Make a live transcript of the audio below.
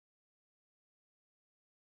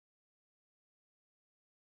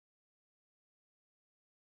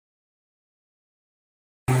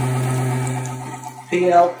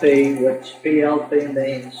PLP, which PLP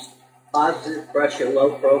means positive pressure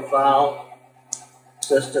low profile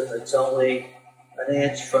system. That's only an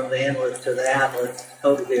inch from the inlet to the outlet.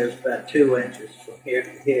 Total here is about 2 inches from here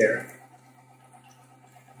to here.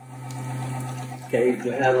 Okay,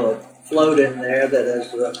 you have a float in there that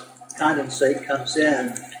as the condensate comes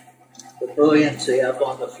in, the buoyancy up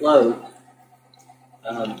on the float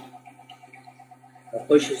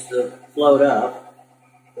pushes the float up,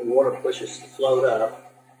 the water pushes the float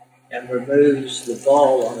up and removes the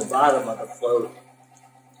ball on the bottom of the float.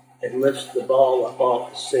 It lifts the ball up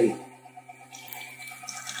off the seat.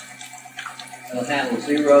 It'll handle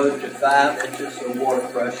 0 to 5 inches of water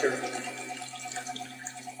pressure,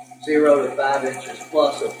 0 to 5 inches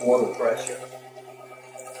plus of water pressure.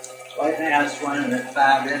 Right now it's running at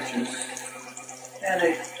 5 inches. And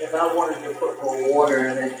if I wanted to put more water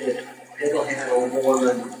in it, it'll handle more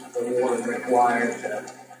than the water required.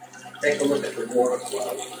 Take a look at the water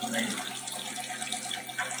flow.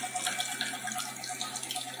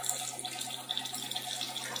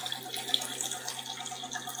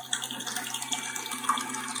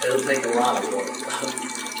 It'll take a lot of water.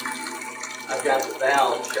 I've got the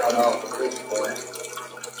valve shut off at this point.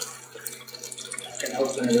 I can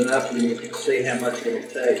open it up and you can see how much it'll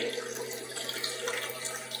take.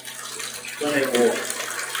 Plenty of water.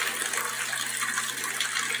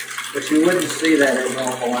 But you wouldn't see that in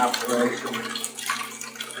normal operation.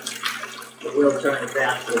 But we'll turn it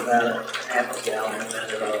down to about a half a gallon in a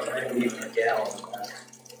minute, or maybe even a gallon.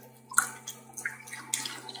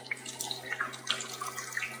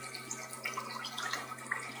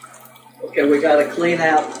 Okay, we got a clean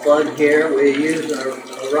out plug here. We're using a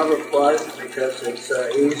rubber plug because it's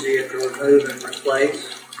easier to remove and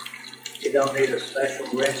replace. You don't need a special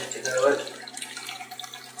wrench to do it.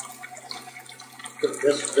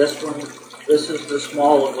 This is the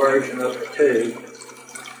smaller version of the tube.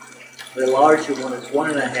 The larger one is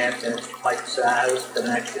 1.5 inch pipe size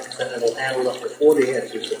connections, and it'll handle up to 40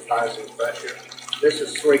 inches of positive pressure. This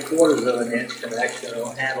is 3/4 of an inch connection.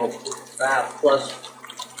 It'll handle 5+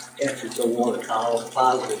 inches of water column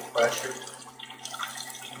positive pressure.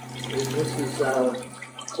 This is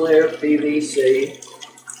clear PVC.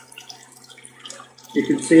 You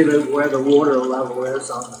can see where the water level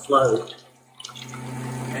is on the float.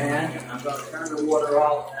 And I'm going to turn the water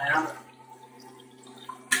off now.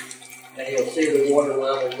 And you'll see the water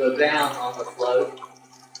level go down on the float.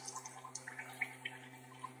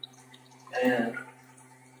 And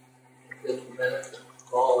in just a minute, the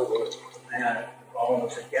ball will come out. The ball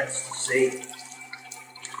is against the seat.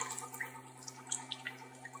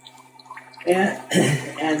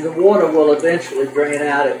 And the water will eventually drain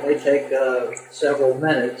out. It may take several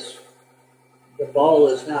minutes. The ball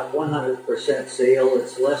is not 100% sealed.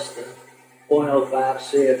 It's less than 0.05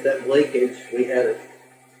 CFM leakage. We had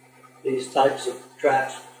these types of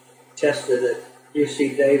traps tested at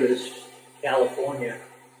UC Davis, California.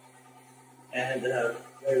 And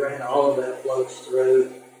they ran all of that floats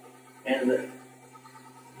through. And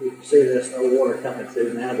you can see there's no water coming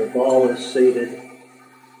through now. The ball is seated.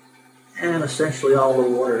 And essentially all the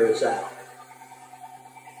water is out.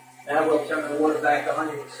 Now we'll turn the water back on.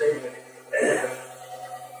 You can see the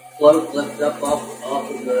float lift up off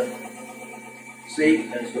of the seat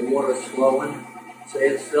as the water's flowing. See,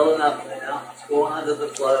 it's filling up now. It's going under the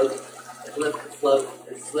float. It lifted the float.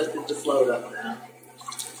 It's lifted the float up now.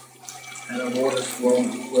 And the water's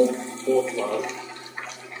flowing full flow.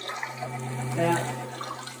 Now,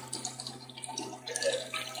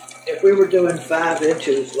 if we were doing 5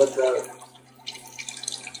 inches with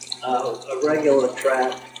a regular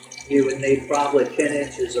trap, you would need probably 10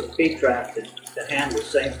 inches of P-trap to handle the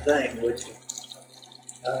same thing, which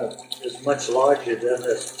is much larger than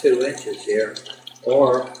this 2 inches here,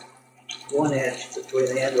 or 1 inch between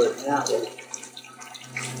the inlet and outlet.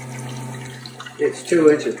 It's 2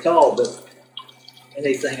 inches tall, but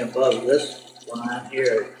anything above this line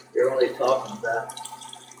here, you're only talking about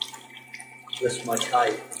this much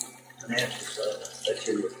height, an inch or so that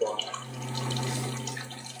you require.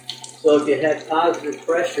 So if you had positive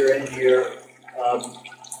pressure in your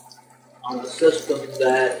on a system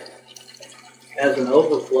that has an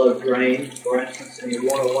overflow drain, for instance, and you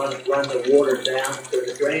want to run the water down to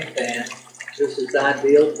the drain pan, this is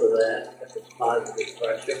ideal for that. If it's positive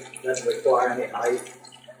pressure, it doesn't require any height.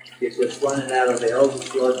 You're just running out of the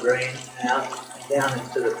overflow drain out and down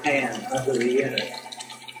into the pan under the unit.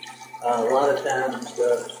 A lot of times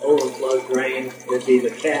the overflow drain is either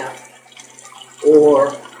capped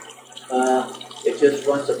or it just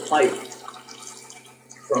runs a pipe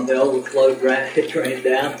from the overflow drain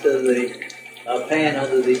down to the pan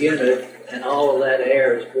under the unit, and all of that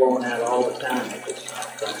air is blowing out all the time at this time.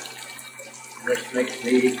 And this makes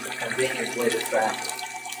me a convenient way to track it.